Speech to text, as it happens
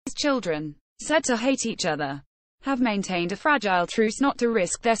His children, said to hate each other, have maintained a fragile truce not to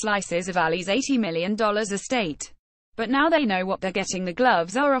risk their slices of Ali's $80 million estate. But now they know what they're getting. The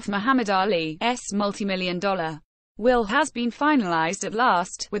gloves are off Muhammad Ali's multi-million-dollar will has been finalized at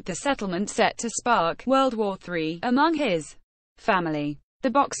last, with the settlement set to spark World War III among his family. The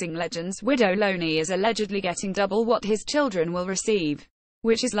boxing legend's widow Lonnie is allegedly getting double what his children will receive,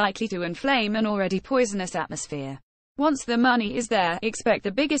 which is likely to inflame an already poisonous atmosphere. Once the money is there, expect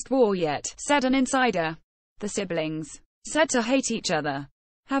the biggest war yet, said an insider. The siblings, said to hate each other,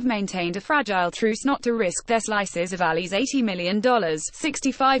 have maintained a fragile truce not to risk their slices of Ali's $80 million,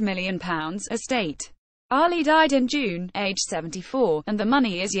 £65 million estate. Ali died in June, aged 74, and the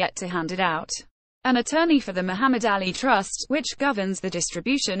money is yet to hand it out. An attorney for the Muhammad Ali Trust, which governs the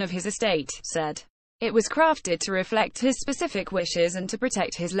distribution of his estate, said it was crafted to reflect his specific wishes and to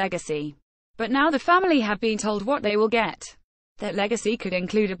protect his legacy. But now the family have been told what they will get. That legacy could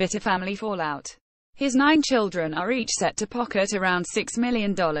include a bitter family fallout. His 9 children are each set to pocket around $6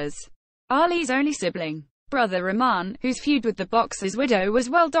 million. Ali's only sibling, brother Rahman, whose feud with the boxer's widow was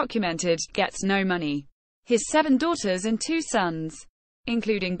well documented, gets no money. His 7 daughters and 2 sons,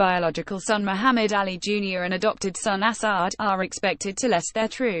 including biological son Muhammad Ali Jr. and adopted son Asad, are expected to let their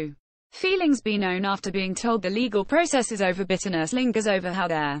true feelings be known after being told the legal process is over. Bitterness lingers over how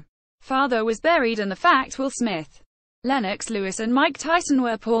their father was buried and the fact Will Smith, Lennox Lewis and Mike Tyson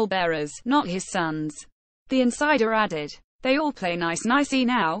were pallbearers, not his sons. The insider added, they all play nice-nicey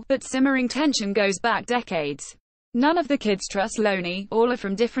now, but simmering tension goes back decades. None of the kids trust Lonnie, all are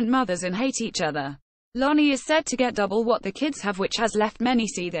from different mothers and hate each other. Lonnie is said to get double what the kids have, which has left many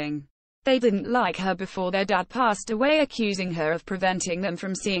seething. They didn't like her before their dad passed away, accusing her of preventing them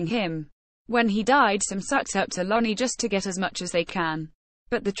from seeing him. When he died, some sucked up to Lonnie just to get as much as they can.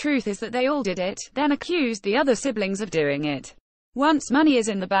 But the truth is that they all did it, then accused the other siblings of doing it. Once money is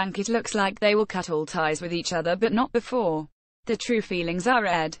in the bank, it looks like they will cut all ties with each other, but not before. The true feelings are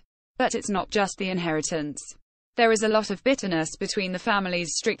red. But it's not just the inheritance. There is a lot of bitterness between the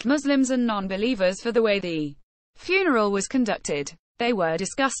families, strict Muslims and non-believers, for the way the funeral was conducted. They were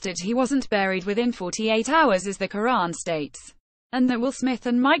disgusted he wasn't buried within 48 hours as the Quran states, and that Will Smith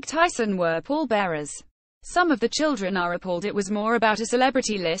and Mike Tyson were pallbearers. Some of the children are appalled it was more about a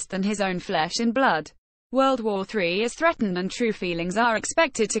celebrity list than his own flesh and blood. World War III is threatened and true feelings are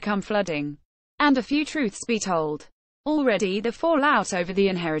expected to come flooding. And a few truths be told. Already the fallout over the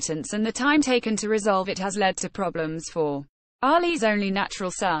inheritance and the time taken to resolve it has led to problems for Ali's only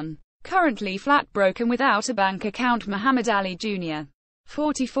natural son, currently flat broke and without a bank account. Muhammad Ali Jr.,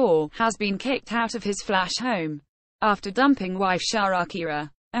 44, has been kicked out of his flash home after dumping wife Sharakira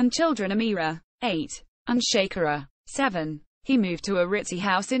and children Amira, 8, and Shakira, 7. He moved to a ritzy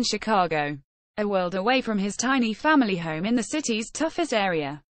house in Chicago, a world away from his tiny family home in the city's toughest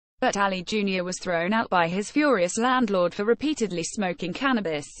area. But Ali Jr. was thrown out by his furious landlord for repeatedly smoking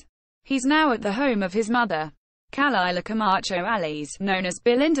cannabis. He's now at the home of his mother, Khalila Camacho Ali's, known as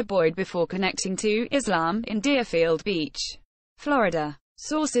Belinda Boyd, before connecting to Islam, in Deerfield Beach, Florida.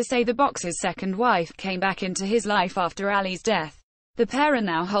 Sources say the boxer's second wife came back into his life after Ali's death. The pair are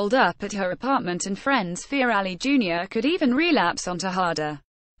now holed up at her apartment and friends fear Ali Jr. could even relapse onto harder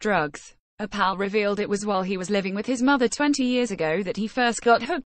drugs. A pal revealed it was while he was living with his mother 20 years ago that he first got hooked